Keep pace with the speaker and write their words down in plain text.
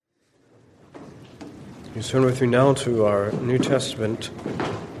You turn with me now to our New Testament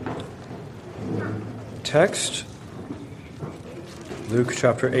text, Luke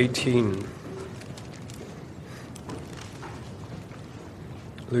chapter 18.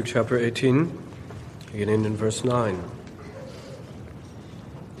 Luke chapter 18, beginning in verse 9.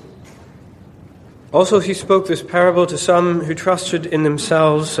 Also he spoke this parable to some who trusted in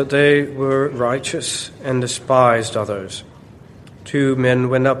themselves that they were righteous and despised others. 2 men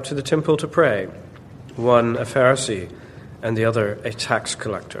went up to the temple to pray, one a Pharisee and the other a tax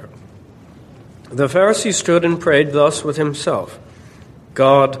collector. The Pharisee stood and prayed thus with himself,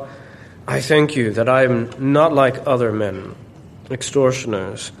 God, I thank you that I am not like other men,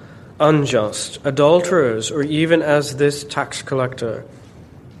 extortioners, unjust, adulterers, or even as this tax collector.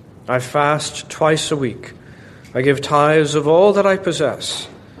 I fast twice a week. I give tithes of all that I possess.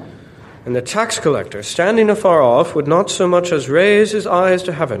 And the tax collector, standing afar off, would not so much as raise his eyes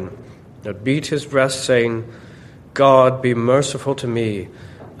to heaven, but beat his breast, saying, God, be merciful to me,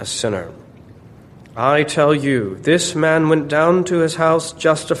 a sinner. I tell you, this man went down to his house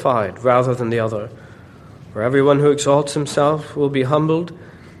justified rather than the other. For everyone who exalts himself will be humbled,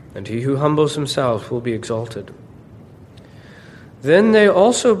 and he who humbles himself will be exalted. Then they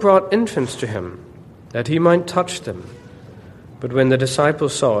also brought infants to him, that he might touch them. But when the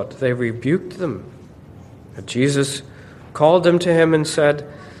disciples saw it, they rebuked them. But Jesus called them to him and said,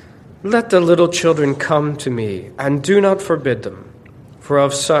 Let the little children come to me, and do not forbid them, for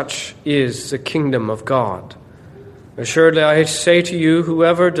of such is the kingdom of God. Assuredly, I say to you,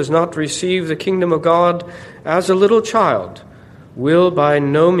 whoever does not receive the kingdom of God as a little child will by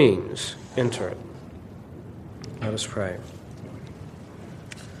no means enter it. Let us pray.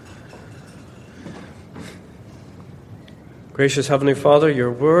 Gracious Heavenly Father,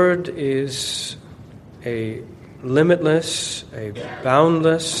 your word is a limitless, a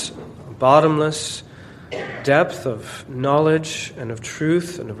boundless, bottomless depth of knowledge and of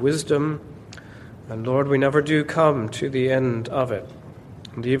truth and of wisdom. And Lord, we never do come to the end of it.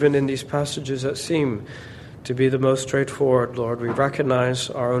 And even in these passages that seem to be the most straightforward, Lord, we recognize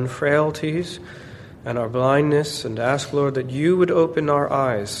our own frailties and our blindness and ask, Lord, that you would open our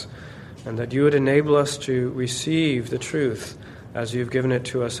eyes and that you would enable us to receive the truth as you've given it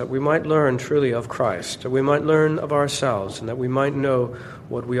to us, that we might learn truly of Christ, that we might learn of ourselves, and that we might know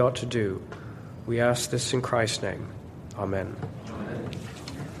what we ought to do. We ask this in Christ's name. Amen.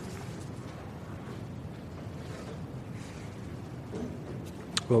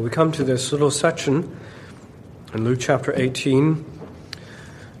 Well, we come to this little section in Luke chapter 18,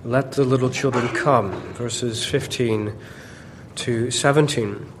 let the little children come, verses 15 to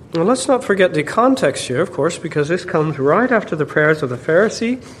 17. Now, let's not forget the context here, of course, because this comes right after the prayers of the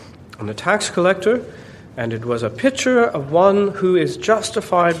Pharisee and the tax collector, and it was a picture of one who is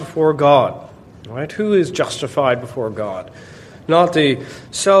justified before God. Right? Who is justified before God? Not the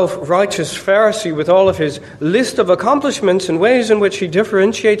self-righteous Pharisee with all of his list of accomplishments and ways in which he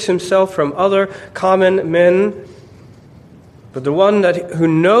differentiates himself from other common men, but the one who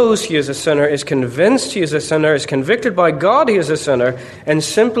knows he is a sinner, is convinced he is a sinner, is convicted by God he is a sinner, and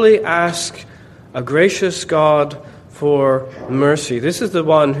simply asks a gracious God for mercy. This is the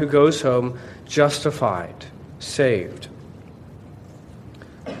one who goes home justified, saved.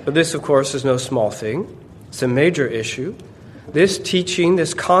 But this, of course, is no small thing. It's a major issue. This teaching,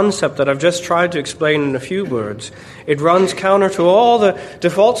 this concept that I've just tried to explain in a few words, it runs counter to all the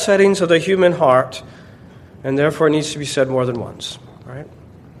default settings of the human heart, and therefore it needs to be said more than once. Right?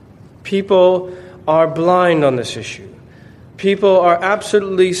 People are blind on this issue. People are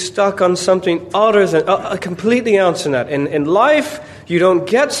absolutely stuck on something other than, completely else than that. In life, you don't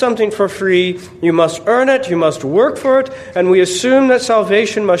get something for free. You must earn it. You must work for it. And we assume that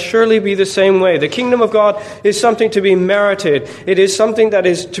salvation must surely be the same way. The kingdom of God is something to be merited. It is something that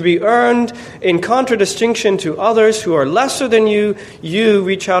is to be earned in contradistinction to others who are lesser than you. You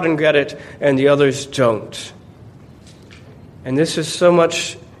reach out and get it, and the others don't. And this is so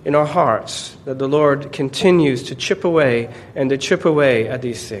much in our hearts that the Lord continues to chip away and to chip away at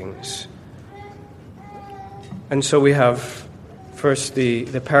these things. And so we have first the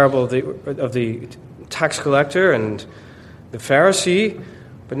parable of the tax collector and the Pharisee,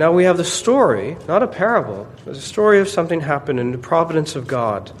 but now we have the story, not a parable, but a story of something happened in the providence of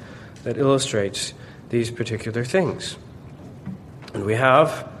God that illustrates these particular things. And we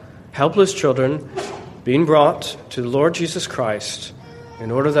have helpless children being brought to the Lord Jesus Christ in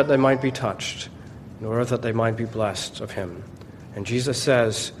order that they might be touched, in order that they might be blessed of him. And Jesus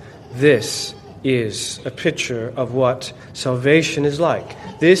says, this is a picture of what salvation is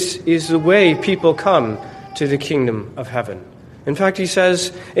like. This is the way people come to the kingdom of heaven. In fact, he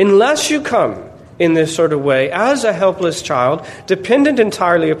says, unless you come in this sort of way, as a helpless child, dependent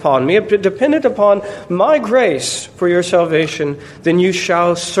entirely upon me, dependent upon my grace for your salvation, then you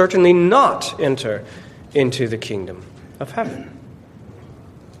shall certainly not enter into the kingdom of heaven.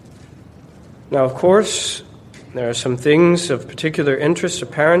 Now, of course, there are some things of particular interest to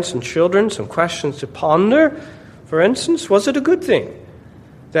parents and children, some questions to ponder. For instance, was it a good thing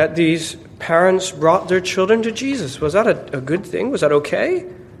that these parents brought their children to Jesus? Was that a good thing? Was that okay?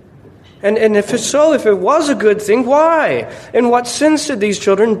 And if so, if it was a good thing, why? In what sense did these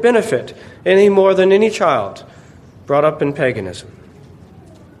children benefit any more than any child brought up in paganism?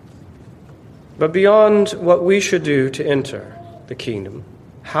 But beyond what we should do to enter the kingdom,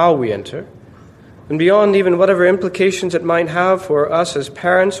 how we enter, and beyond even whatever implications it might have for us as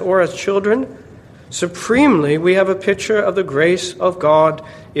parents or as children, supremely we have a picture of the grace of God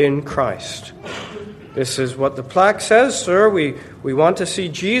in Christ. This is what the plaque says, sir. We want to see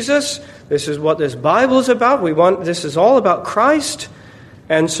Jesus. This is what this Bible is about. This is all about Christ.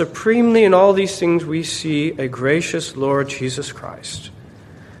 And supremely in all these things we see a gracious Lord Jesus Christ.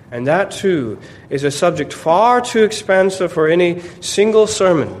 And that too is a subject far too expansive for any single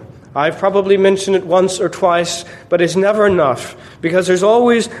sermon. I've probably mentioned it once or twice, but it's never enough, because there's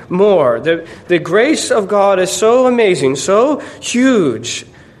always more. The grace of God is so amazing, so huge.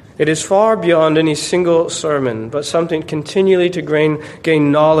 It is far beyond any single sermon, but something continually to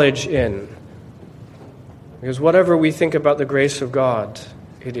gain knowledge in. Because whatever we think about the grace of God,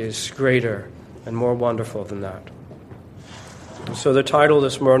 it is greater and more wonderful than that. So the title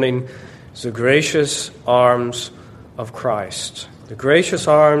this morning is The Gracious Arms of Christ. The gracious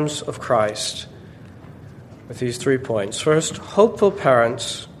arms of Christ, with these 3 points. First, hopeful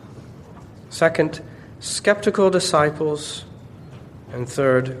parents. Second, skeptical disciples. And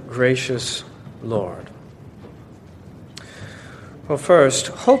third, gracious Lord. Well, first,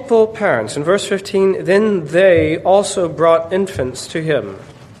 hopeful parents. In verse 15, then they also brought infants to him,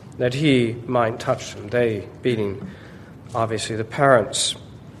 that he might touch them. They being, obviously, the parents.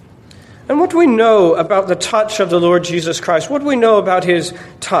 And what do we know about the touch of the Lord Jesus Christ? What do we know about his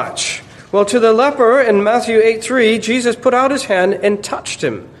touch? Well, to the leper in Matthew 8:3, Jesus put out his hand and touched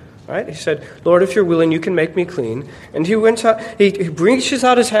him. Right? He said, Lord, if you're willing, you can make me clean. And he went out, he reaches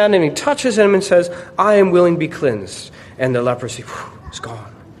out his hand and he touches him and says, I am willing to be cleansed. And the leprosy is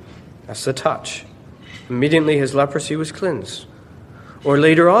gone. That's the touch. Immediately his leprosy was cleansed. Or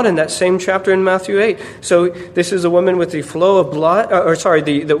later on in that same chapter in Matthew 8. So this is a woman with the flow of blood,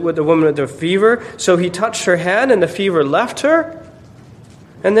 the woman with the fever. So he touched her hand and the fever left her.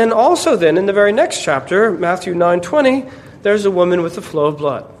 And then also then in the very next chapter, Matthew 9:20, there's a woman with the flow of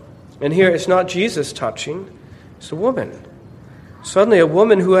blood. And here it's not Jesus touching, it's a woman. Suddenly a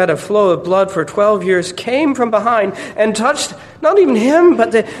woman who had a flow of blood for 12 years came from behind and touched not even him,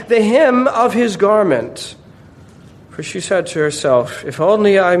 but the hem of his garment. For she said to herself, if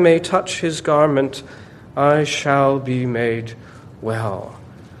only I may touch his garment, I shall be made well.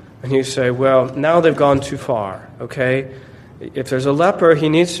 And you say, well, now they've gone too far, okay? If there's a leper, he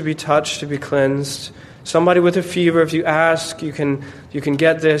needs to be touched to be cleansed. Somebody with a fever, if you ask, you can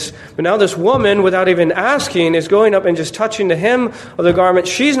get this. But now this woman, without even asking, is going up and just touching the hem of the garment.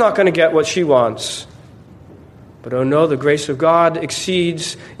 She's not going to get what she wants. But oh no, the grace of God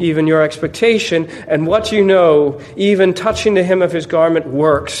exceeds even your expectation. And what you know, even touching the hem of his garment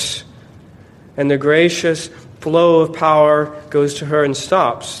works. And the gracious flow of power goes to her and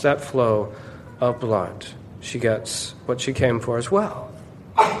stops that flow of blood. She gets what she came for as well.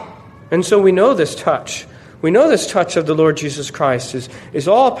 And so we know this touch. We know this touch of the Lord Jesus Christ is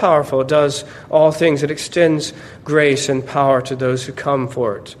all-powerful, does all things. It extends grace and power to those who come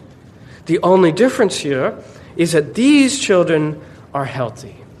for it. The only difference here is that these children are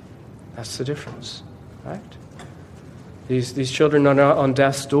healthy. That's the difference, right? These children are not on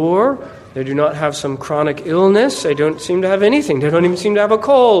death's door. They do not have some chronic illness. They don't seem to have anything. They don't even seem to have a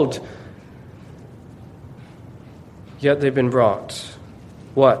cold. Yet they've been brought.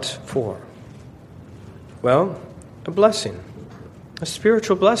 What for? Well, a blessing. A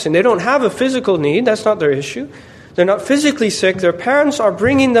spiritual blessing. They don't have a physical need. That's not their issue. They're not physically sick. Their parents are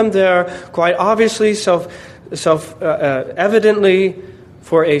bringing them there quite obviously, evidently,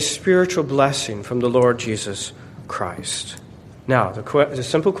 for a spiritual blessing from the Lord Jesus Christ. Now, the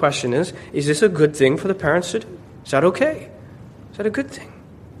simple question is this a good thing for the parents to do? Is that okay? Is that a good thing?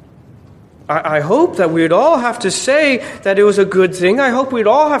 I hope that we'd all have to say that it was a good thing. I hope we'd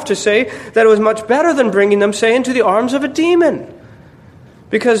all have to say that it was much better than bringing them, say, into the arms of a demon.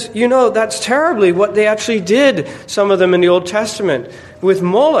 Because, that's terribly what they actually did, some of them in the Old Testament, with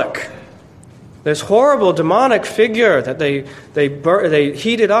Moloch. This horrible demonic figure that they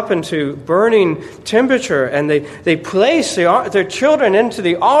heated up into burning temperature, and they placed their children into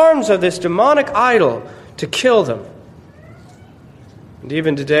the arms of this demonic idol to kill them. And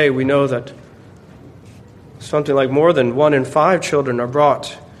even today we know that something like more than 1 in 5 children are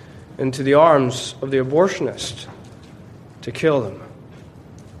brought into the arms of the abortionist to kill them.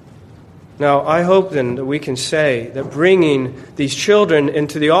 Now, I hope then that we can say that bringing these children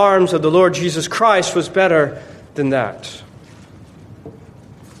into the arms of the Lord Jesus Christ was better than that.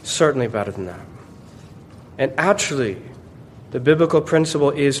 Certainly better than that. And actually, the biblical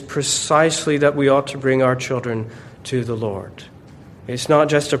principle is precisely that we ought to bring our children to the Lord. It's not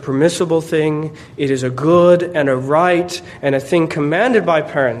just a permissible thing. It is a good and a right and a thing commanded by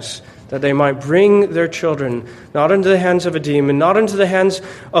parents, that they might bring their children not into the hands of a demon, not into the hands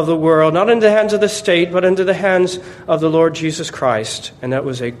of the world, not into the hands of the state, but into the hands of the Lord Jesus Christ. And that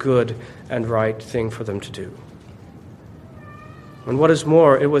was a good and right thing for them to do. And what is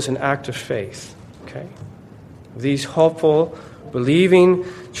more, it was an act of faith. Okay? These hopeful, believing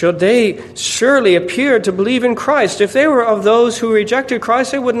children, they surely appeared to believe in Christ. If they were of those who rejected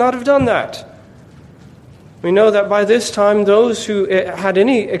Christ, they would not have done that. We know that by this time, those who had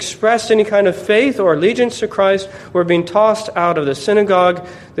expressed any kind of faith or allegiance to Christ were being tossed out of the synagogue.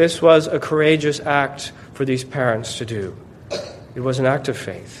 This was a courageous act for these parents to do. It was an act of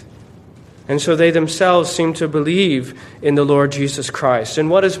faith. And so they themselves seemed to believe in the Lord Jesus Christ.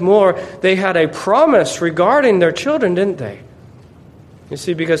 And what is more, they had a promise regarding their children, didn't they? You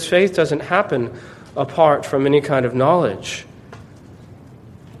see, because faith doesn't happen apart from any kind of knowledge.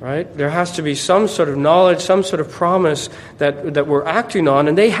 Right? There has to be some sort of knowledge, some sort of promise that we're acting on,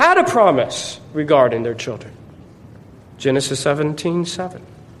 and they had a promise regarding their children. Genesis 17:7.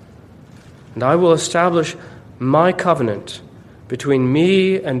 And I will establish my covenant between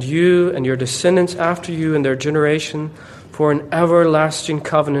me and you and your descendants after you in their generation for an everlasting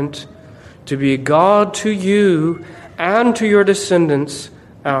covenant, to be God to you and to your descendants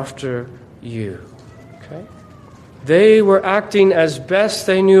after you. Okay? They were acting as best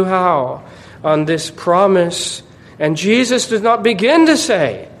they knew how on this promise. And Jesus does not begin to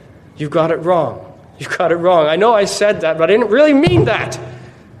say, you've got it wrong. You've got it wrong. I know I said that, but I didn't really mean that.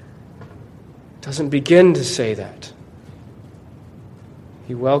 Doesn't begin to say that.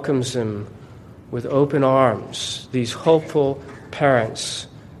 He welcomes them with open arms, these hopeful parents,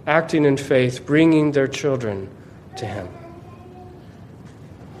 acting in faith, bringing their children to him.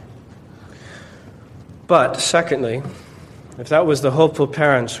 But secondly, if that was the hopeful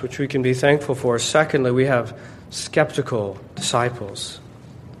parents, which we can be thankful for, secondly, we have skeptical disciples.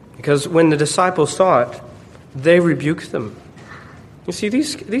 Because when the disciples saw it, they rebuked them. You see,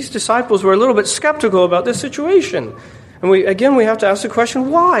 these disciples were a little bit skeptical about this situation. And we have to ask the question,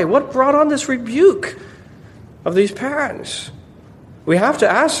 why? What brought on this rebuke of these parents? We have to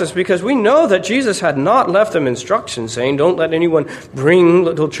ask this because we know that Jesus had not left them instructions saying, don't let anyone bring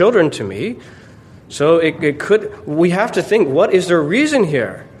little children to me. So we have to think, what is their reason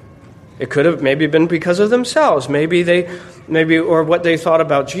here? It could have maybe been because of themselves. Or what they thought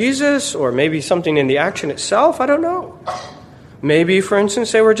about Jesus, or maybe something in the action itself. I don't know. Maybe, for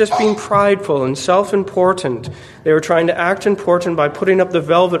instance, they were just being prideful and self-important. They were trying to act important by putting up the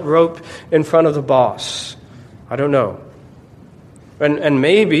velvet rope in front of the boss. I don't know. And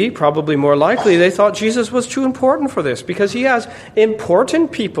maybe, probably more likely, they thought Jesus was too important for this because he has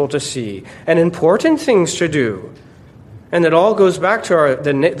important people to see and important things to do. And it all goes back to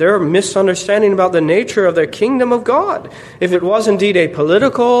their misunderstanding about the nature of the kingdom of God. If it was indeed a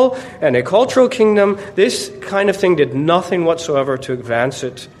political and a cultural kingdom, this kind of thing did nothing whatsoever to advance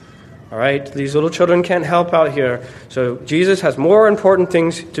it. All right? These little children can't help out here. So Jesus has more important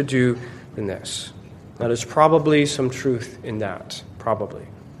things to do than this. Now, there's probably some truth in that. Probably.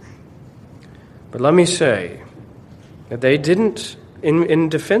 But let me say that they didn't, in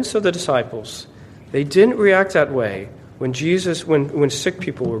defense of the disciples, they didn't react that way when sick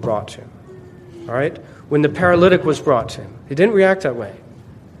people were brought to him. All right? When the paralytic was brought to him. They didn't react that way.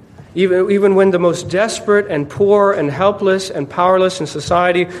 Even when the most desperate and poor and helpless and powerless in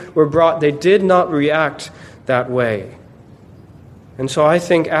society were brought, they did not react that way. And so I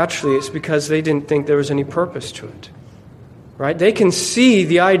think actually it's because they didn't think there was any purpose to it. Right? They can see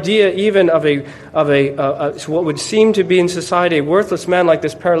the idea even of what would seem to be in society a worthless man like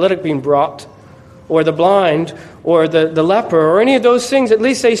this paralytic being brought, or the blind, or the leper, or any of those things. At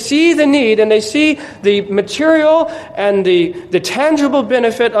least they see the need and they see the material and the tangible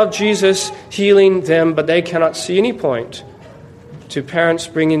benefit of Jesus healing them, but they cannot see any point to parents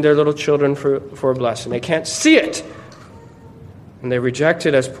bringing their little children for a blessing. They can't see it, and they reject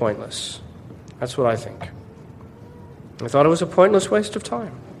it as pointless. That's what I think. I thought it was a pointless waste of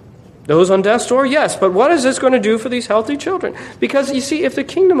time. Those on death's door, yes, but what is this going to do for these healthy children? Because, you see, if the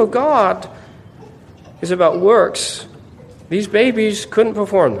kingdom of God is about works, these babies couldn't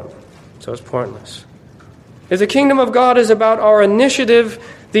perform them, so it's pointless. If the kingdom of God is about our initiative,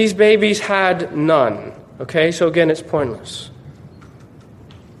 these babies had none. Okay, so again, it's pointless.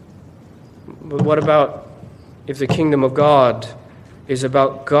 But what about if the kingdom of God is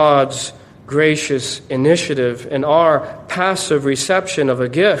about God's gracious initiative and our passive reception of a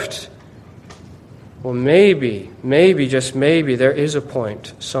gift? Well, maybe, just maybe, there is a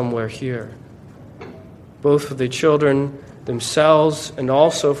point somewhere here, both for the children themselves and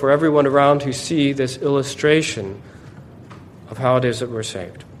also for everyone around who see this illustration of how it is that we're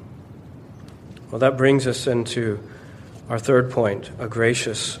saved. Well, that brings us into our third point, a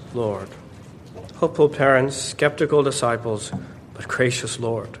gracious Lord. Hopeful parents, skeptical disciples, but gracious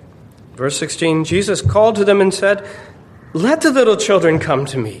Lord. Verse 16, Jesus called to them and said, "Let the little children come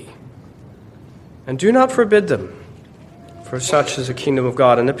to me, and do not forbid them, for such is the kingdom of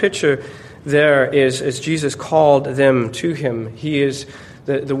God." And the picture there is, as Jesus called them to him,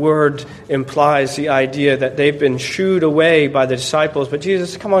 the word implies the idea that they've been shooed away by the disciples, but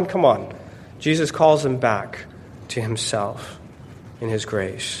Jesus, come on. Jesus calls them back to himself in his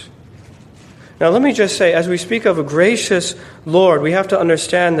grace. Now, let me just say, as we speak of a gracious Lord, we have to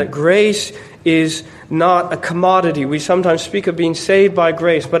understand that grace is not a commodity. We sometimes speak of being saved by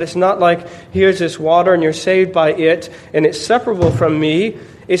grace, but it's not like, here's this water and you're saved by it, and it's separable from me.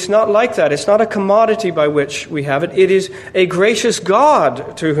 It's not like that. It's not a commodity by which we have it. It is a gracious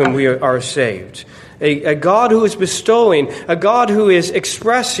God through whom we are saved. A God who is bestowing, a God who is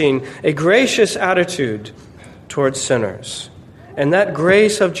expressing a gracious attitude towards sinners. And that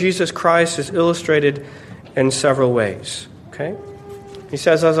grace of Jesus Christ is illustrated in several ways. Okay? He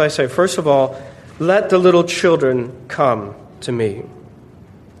says, as I say, first of all, let the little children come to me.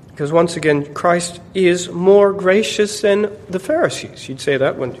 Because once again, Christ is more gracious than the Pharisees. You'd say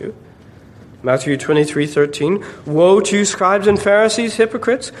that, wouldn't you? Matthew 23:13, "Woe to you, scribes and Pharisees,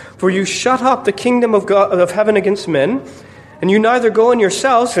 hypocrites, for you shut up the kingdom of God, of heaven against men, and you neither go in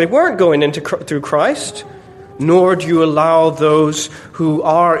yourselves," they weren't going through Christ, "nor do you allow those who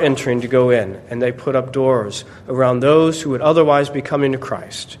are entering to go in," and they put up doors around those who would otherwise be coming to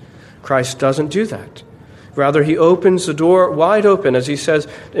Christ. Christ doesn't do that. Rather, he opens the door wide open, as he says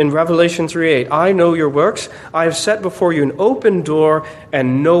in Revelation 3:8, "I know your works. I have set before you an open door,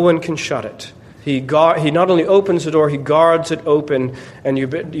 and no one can shut it." He not only opens the door, he guards it open, and you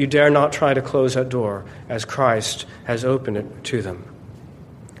dare not try to close that door, as Christ has opened it to them.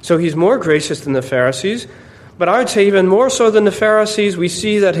 So he's more gracious than the Pharisees, but I would say even more so than the Pharisees, we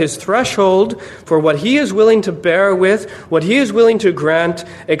see that his threshold for what he is willing to bear with, what he is willing to grant,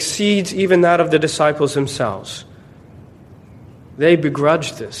 exceeds even that of the disciples themselves. They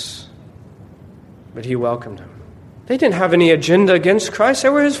begrudged this, but he welcomed them. They didn't have any agenda against Christ. They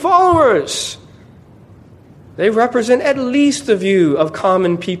were his followers. They represent at least the view of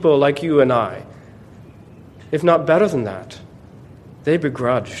common people like you and I, if not better than that. They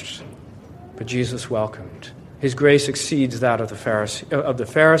begrudged, but Jesus welcomed. His grace exceeds that of the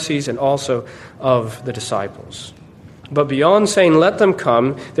Pharisees and also of the disciples. But beyond saying, let them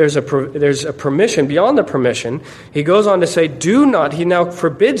come, there's a permission. Beyond the permission, he goes on to say, do not, he now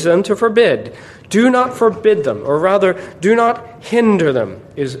forbids them to forbid. Do not forbid them, or rather, do not hinder them,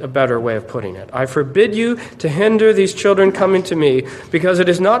 is a better way of putting it. I forbid you to hinder these children coming to me, because it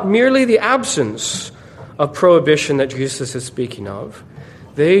is not merely the absence of prohibition that Jesus is speaking of.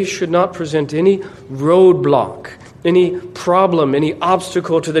 They should not present any roadblock, any problem, any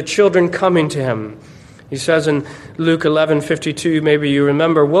obstacle to the children coming to him. He says in Luke 11:52, maybe you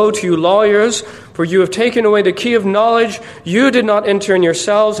remember, "Woe to you lawyers, for you have taken away the key of knowledge. You did not enter in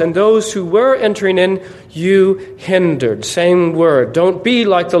yourselves, and those who were entering in, you hindered." Same word. Don't be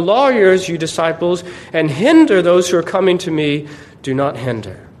like the lawyers, you disciples, and hinder those who are coming to me. Do not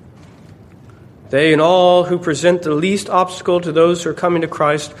hinder. They and all who present the least obstacle to those who are coming to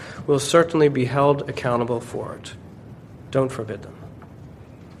Christ will certainly be held accountable for it. Don't forbid them.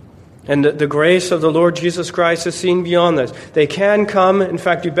 And the grace of the Lord Jesus Christ is seen beyond this. They can come. In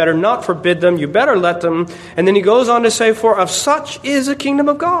fact, you better not forbid them. You better let them. And then he goes on to say, "For of such is the kingdom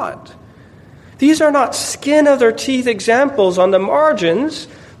of God." These are not skin of their teeth examples on the margins,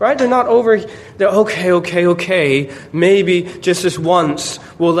 right? They're not okay, maybe just this once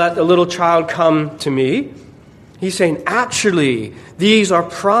we'll let a little child come to me. He's saying, actually, these are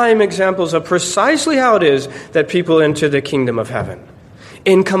prime examples of precisely how it is that people enter the kingdom of heaven.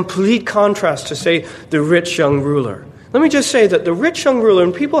 In complete contrast to, say, the rich young ruler, Let me just say that the rich young ruler,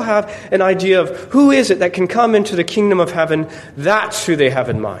 and people have an idea of who is it that can come into the kingdom of heaven, that's who they have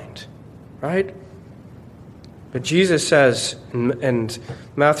in mind, right? But Jesus says in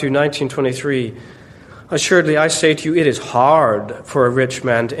Matthew 19:23, assuredly I say to you, it is hard for a rich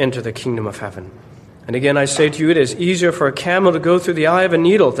man to enter the kingdom of heaven. And again I say to you, it is easier for a camel to go through the eye of a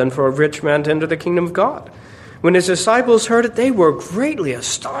needle than for a rich man to enter the kingdom of God. When his disciples heard it, they were greatly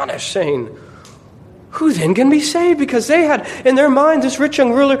astonished, saying, who then can be saved? Because they had in their mind this rich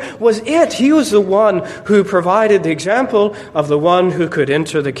young ruler was it. He was the one who provided the example of the one who could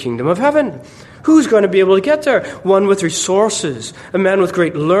enter the kingdom of heaven. Who's going to be able to get there? One with resources, a man with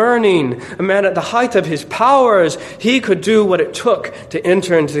great learning, a man at the height of his powers. He could do what it took to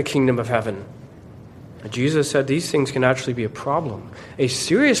enter into the kingdom of heaven. And Jesus said these things can actually be a problem, a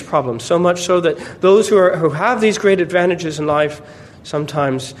serious problem, so much so that those who have these great advantages in life,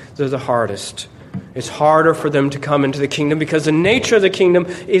 sometimes they're the hardest. It's harder for them to come into the kingdom because the nature of the kingdom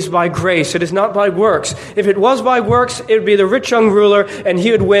is by grace. It is not by works. If it was by works, it would be the rich young ruler and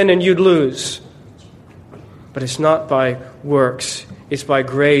he would win and you'd lose. But it's not by works. It's by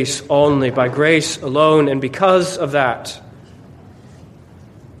grace only, by grace alone. And because of that,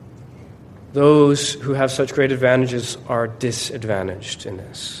 those who have such great advantages are disadvantaged in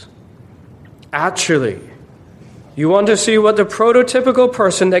this. Actually, you want to see what the prototypical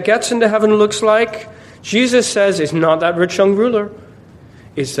person that gets into heaven looks like? Jesus says it's not that rich young ruler.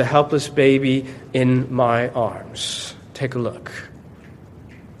 It's the helpless baby in my arms. Take a look.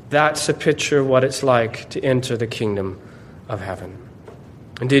 That's a picture of what it's like to enter the kingdom of heaven.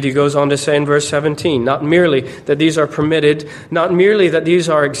 Indeed, he goes on to say in verse 17, not merely that these are permitted, not merely that these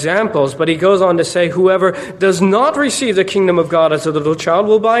are examples, but he goes on to say, whoever does not receive the kingdom of God as a little child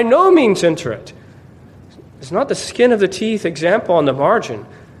will by no means enter it. It's not the skin of the teeth example on the margin.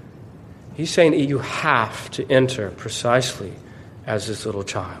 He's saying you have to enter precisely as this little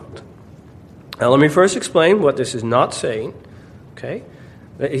child. Now, let me first explain what this is not saying. Okay?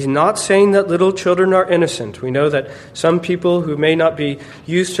 He's not saying that little children are innocent. We know that some people who may not be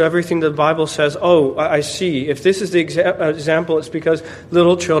used to everything the Bible says, oh, I see. If this is the example, it's because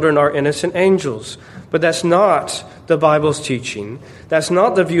little children are innocent angels. But that's not the Bible's teaching. That's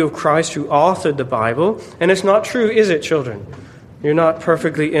not the view of Christ who authored the Bible. And it's not true, is it, children? You're not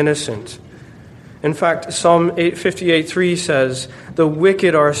perfectly innocent. In fact, Psalm 58:3 says, the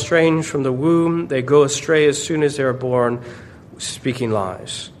wicked are estranged from the womb. They go astray as soon as they are born, speaking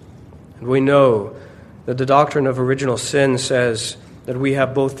lies. And we know that the doctrine of original sin says that we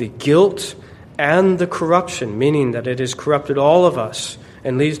have both the guilt and the corruption, meaning that it has corrupted all of us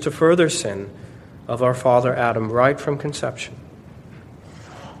and leads to further sin of our father Adam right from conception.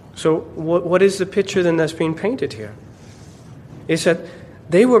 So what is the picture then that's being painted here? It's that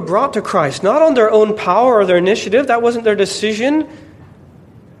they were brought to Christ, not on their own power or their initiative. That wasn't their decision.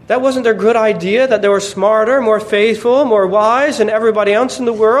 That wasn't their good idea, that they were smarter, more faithful, more wise than everybody else in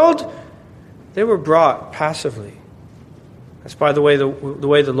the world. They were brought passively. That's by the way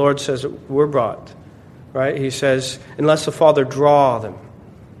the Lord says that we're brought. Right? He says, unless the Father draw them,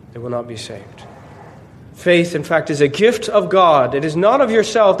 they will not be saved. Faith, in fact, is a gift of God. It is not of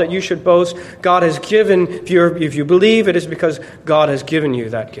yourself that you should boast. God has given, if you believe, it is because God has given you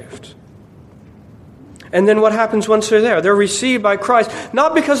that gift. And then what happens once they're there? They're received by Christ,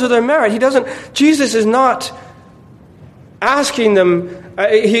 not because of their merit. Jesus is not asking them,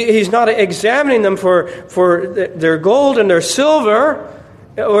 he's not examining them for their gold and their silver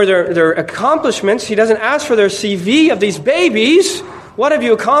or their accomplishments. He doesn't ask for their CV of these babies. What have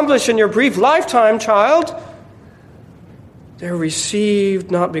you accomplished in your brief lifetime, child? They're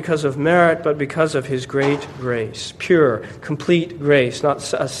received not because of merit, but because of his great grace. Pure, complete grace,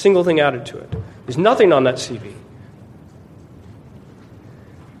 not a single thing added to it. There's nothing on that CV.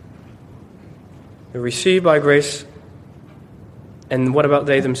 They're received by grace. And what about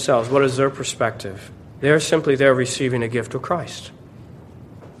they themselves? What is their perspective? They're receiving a gift of Christ.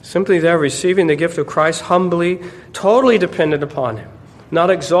 Simply they're receiving the gift of Christ humbly, totally dependent upon him. Not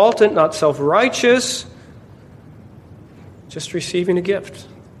exaltant, not self-righteous. Just receiving a gift.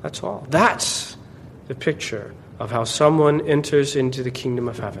 That's all. That's the picture of how someone enters into the kingdom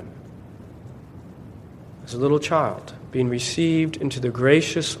of heaven. As a little child, being received into the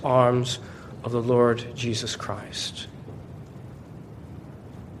gracious arms of the Lord Jesus Christ.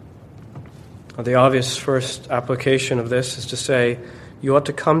 Now, the obvious first application of this is to say, you ought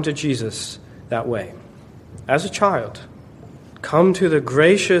to come to Jesus that way. As a child, come to the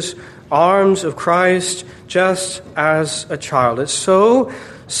gracious arms of Christ just as a child. It's so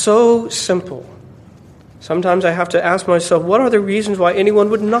simple. Sometimes I have to ask myself, what are the reasons why anyone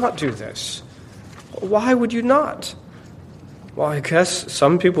would not do this? Why would you not? Well, I guess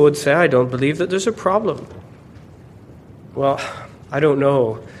some people would say, I don't believe that there's a problem. Well, I don't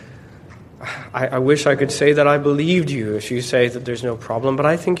know. I wish I could say that I believed you if you say that there's no problem, but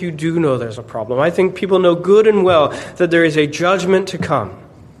I think you do know there's a problem. I think people know good and well that there is a judgment to come.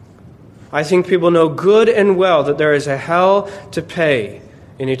 I think people know good and well that there is a hell to pay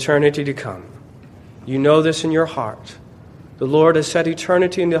in eternity to come. You know this in your heart. The Lord has set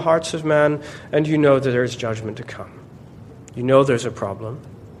eternity in the hearts of man, and you know that there is judgment to come. You know there's a problem.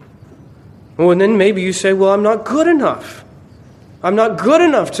 Well, and then maybe you say, well, I'm not good enough. I'm not good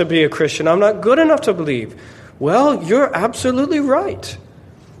enough to be a Christian. I'm not good enough to believe. Well, you're absolutely right.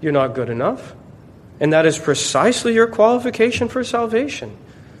 You're not good enough. And that is precisely your qualification for salvation.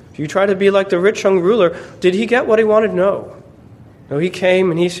 If you try to be like the rich young ruler, did he get what he wanted? No. No, he came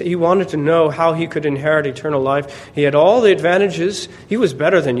and he wanted to know how he could inherit eternal life. He had all the advantages. He was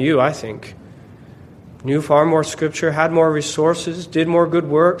better than you, I think. Knew far more Scripture, had more resources, did more good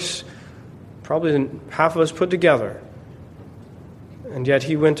works, probably than half of us put together. And yet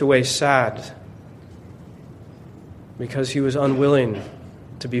he went away sad because he was unwilling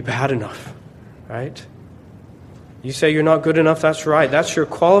to be bad enough, right? You say you're not good enough, that's right. That's your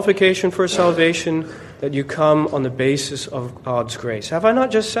qualification for salvation, that you come on the basis of God's grace. Have I not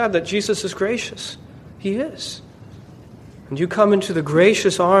just said that Jesus is gracious? He is. And you come into the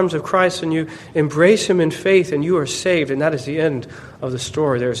gracious arms of Christ and you embrace him in faith and you are saved, and that is the end of the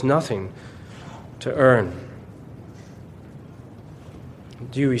story. There is nothing to earn.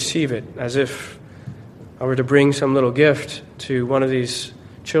 Do you receive it as if I were to bring some little gift to one of these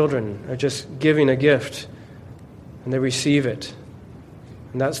children, or just giving a gift, and they receive it?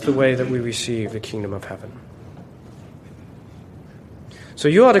 And that's the way that we receive the kingdom of heaven. So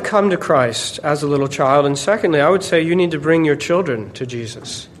you ought to come to Christ as a little child. And secondly, I would say you need to bring your children to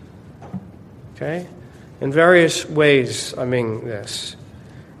Jesus. Okay? In various ways I mean this.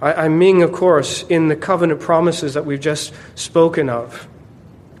 I mean, of course, in the covenant promises that we've just spoken of.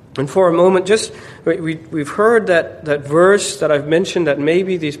 And for a moment, we've heard that verse that I've mentioned that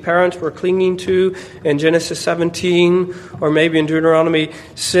maybe these parents were clinging to in Genesis 17 or maybe in Deuteronomy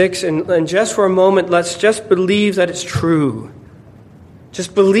 6. And just for a moment, let's just believe that it's true.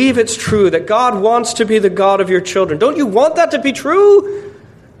 Just believe it's true, that God wants to be the God of your children. Don't you want that to be true?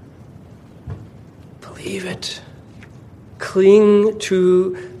 Believe it. Cling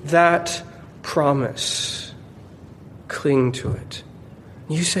to that promise. Cling to it.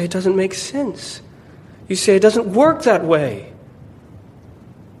 You say it doesn't make sense. You say it doesn't work that way.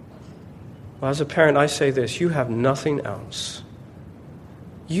 Well, as a parent, I say this: you have nothing else.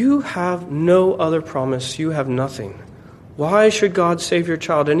 You have no other promise. You have nothing. Why should God save your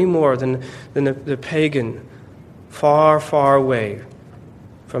child any more than the pagan far, far away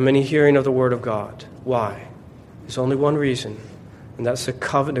from any hearing of the word of God? Why? There's only one reason, and that's the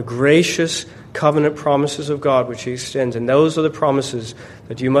gracious covenant promises of God which he extends. And those are the promises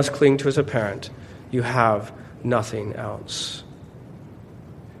that you must cling to as a parent. You have nothing else.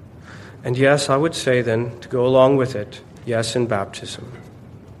 And yes, I would say then, to go along with it, yes, in baptism.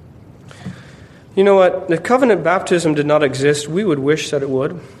 You know what? The covenant baptism did not exist. We would wish that it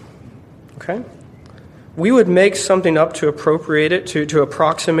would. Okay? We would make something up to appropriate it, to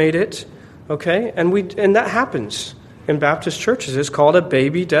approximate it. Okay? And that happens in Baptist churches. It's called a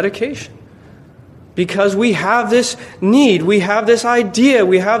baby dedication. Because we have this need, we have this idea,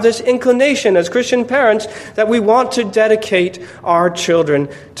 we have this inclination as Christian parents that we want to dedicate our children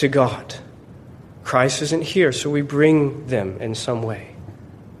to God. Christ isn't here, so we bring them in some way.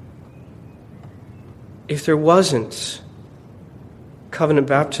 If there wasn't covenant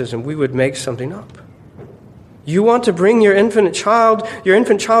baptism, we would make something up. You want to bring your infant child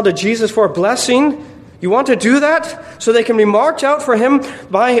to Jesus for a blessing? You want to do that so they can be marked out for him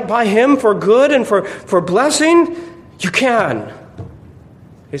by him for good and for blessing? You can.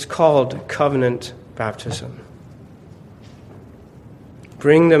 It's called covenant baptism.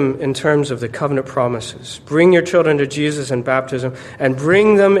 Bring them in terms of the covenant promises. Bring your children to Jesus in baptism, and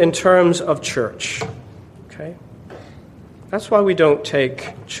bring them in terms of church. Okay? That's why we don't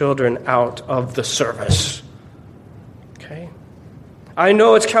take children out of the service. Okay? I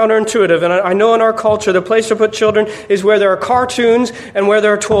know it's counterintuitive, and I know in our culture the place to put children is where there are cartoons and where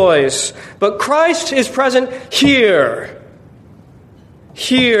there are toys. But Christ is present here.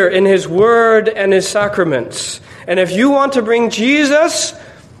 Here in his word and his sacraments. And if you want to bring Jesus,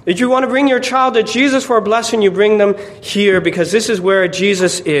 if you want to bring your child to Jesus for a blessing, you bring them here, because this is where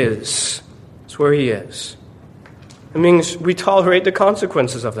Jesus is. It's where he is. It means we tolerate the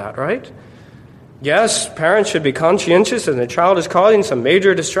consequences of that, right? Yes, parents should be conscientious and the child is causing some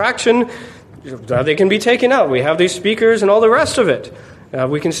major distraction. they can be taken out. We have these speakers and all the rest of it.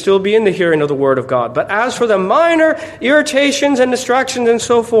 We can still be in the hearing of the Word of God. But as for the minor irritations and distractions and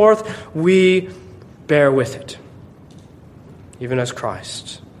so forth, we bear with it. Even as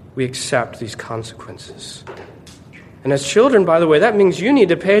Christ, we accept these consequences. And as children, by the way, that means you need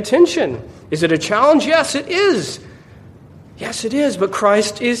to pay attention. Is it a challenge? Yes, it is. Yes, it is, but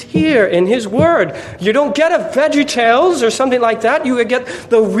Christ is here in His Word. You don't get a VeggieTales or something like that. You get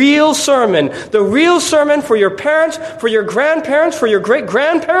the real sermon for your parents, for your grandparents, for your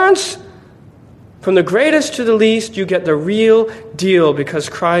great-grandparents. From the greatest to the least, you get the real deal because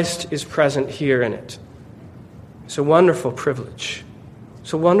Christ is present here in it. It's a wonderful privilege.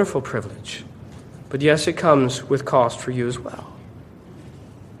 It's a wonderful privilege. But yes, it comes with cost for you as well.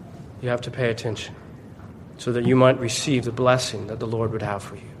 You have to pay attention so that you might receive the blessing that the Lord would have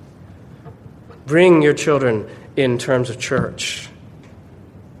for you. Bring your children in terms of church.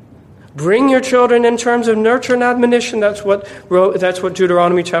 Bring your children in terms of nurture and admonition. That's what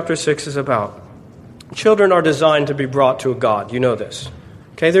Deuteronomy chapter 6 is about. Children are designed to be brought to a God. You know this.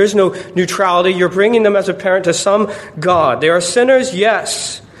 Okay, there is no neutrality. You're bringing them as a parent to some God. They are sinners,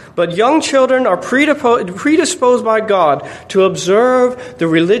 yes. But young children are predisposed by God to observe the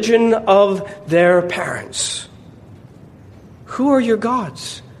religion of their parents. Who are your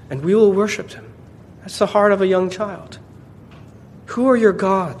gods? And we will worship them. That's the heart of a young child. Who are your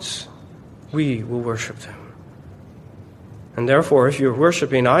gods? We will worship them. And therefore, if you're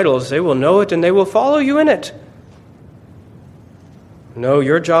worshiping idols, they will know it and they will follow you in it. No,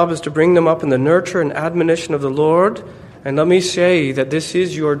 your job is to bring them up in the nurture and admonition of the Lord. And let me say that this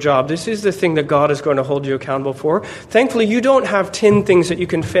is your job. This is the thing that God is going to hold you accountable for. Thankfully, you don't have 10 things that you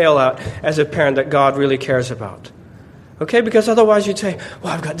can fail at as a parent that God really cares about. Okay? Because otherwise you'd say,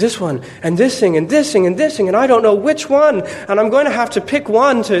 well, I've got this one, and this thing, and this thing, and this thing, and I don't know which one, and I'm going to have to pick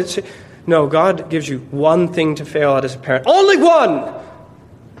one to say. No, God gives you one thing to fail at as a parent. Only one!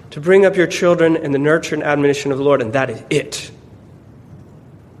 To bring up your children in the nurture and admonition of the Lord, and that is it.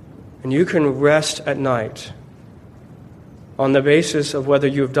 And you can rest at night on the basis of whether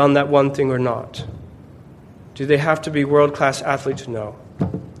you have done that one thing or not. Do they have to be world-class athletes? No.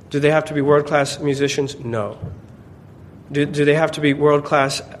 Do they have to be world-class musicians? No. Do they have to be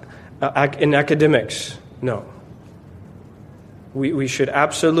world-class in academics? No. We should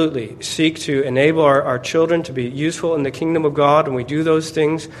absolutely seek to enable our children to be useful in the kingdom of God, and we do those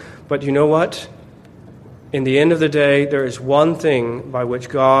things. But you know what? In the end of the day, there is one thing by which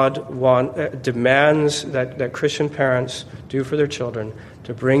God demands that Christian parents do for their children,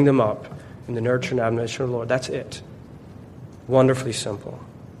 to bring them up in the nurture and admonition of the Lord. That's it. Wonderfully simple.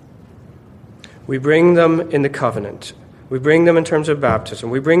 We bring them in the covenant. We bring them in terms of baptism.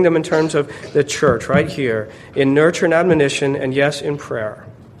 We bring them in terms of the church right here, in nurture and admonition, and yes, in prayer.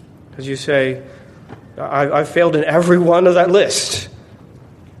 Because you say, I've failed in every one of that list.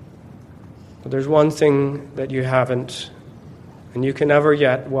 But there's one thing that you haven't, and you can never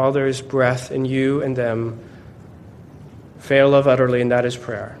yet, while there is breath in you and them, fail of utterly, and that is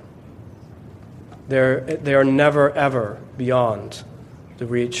prayer. They are never, ever beyond the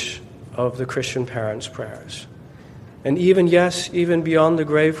reach of the Christian parents' prayers. And even beyond the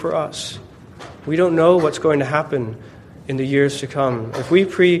grave for us. We don't know what's going to happen in the years to come. If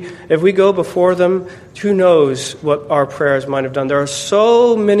we go before them, who knows what our prayers might have done. There are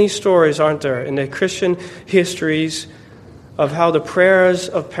so many stories, aren't there, in the Christian histories of how the prayers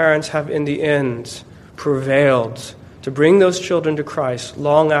of parents have in the end prevailed to bring those children to Christ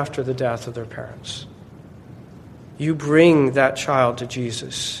long after the death of their parents. You bring that child to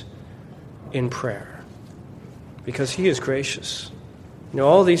Jesus in prayer because He is gracious. You know,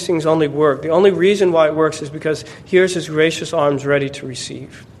 all these things only work. The only reason why it works is because here's His gracious arms ready to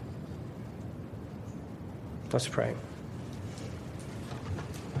receive. Let's pray.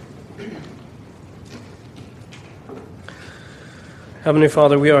 Heavenly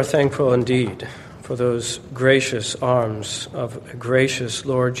Father, we are thankful indeed for those gracious arms of a gracious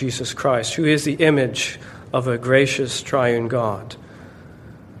Lord Jesus Christ, who is the image of a gracious triune God.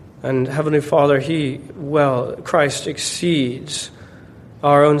 And Heavenly Father, Christ exceeds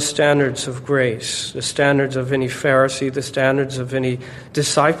our own standards of grace, the standards of any Pharisee, the standards of any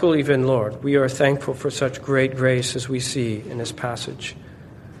disciple even, Lord. We are thankful for such great grace as we see in this passage.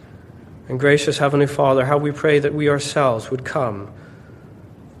 And gracious Heavenly Father, how we pray that we ourselves would come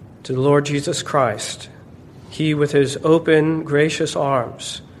to the Lord Jesus Christ, He with His open, gracious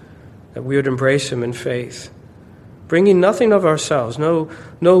arms, that we would embrace Him in faith, bringing nothing of ourselves, no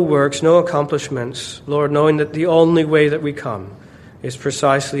works, no accomplishments, Lord, knowing that the only way that we come is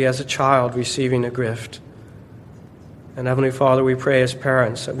precisely as a child receiving a gift. And Heavenly Father, we pray as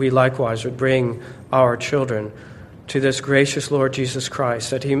parents that we likewise would bring our children to this gracious Lord Jesus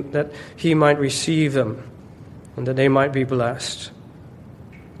Christ, that he might receive them and that they might be blessed.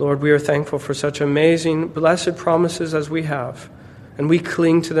 Lord, we are thankful for such amazing, blessed promises as we have, and we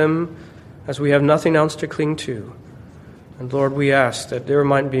cling to them as we have nothing else to cling to. And Lord, we ask that there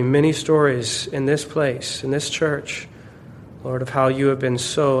might be many stories in this place, in this church, Lord, of how you have been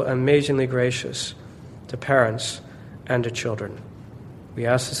so amazingly gracious to parents and to children. We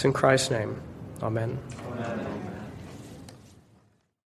ask this in Christ's name. Amen. Amen.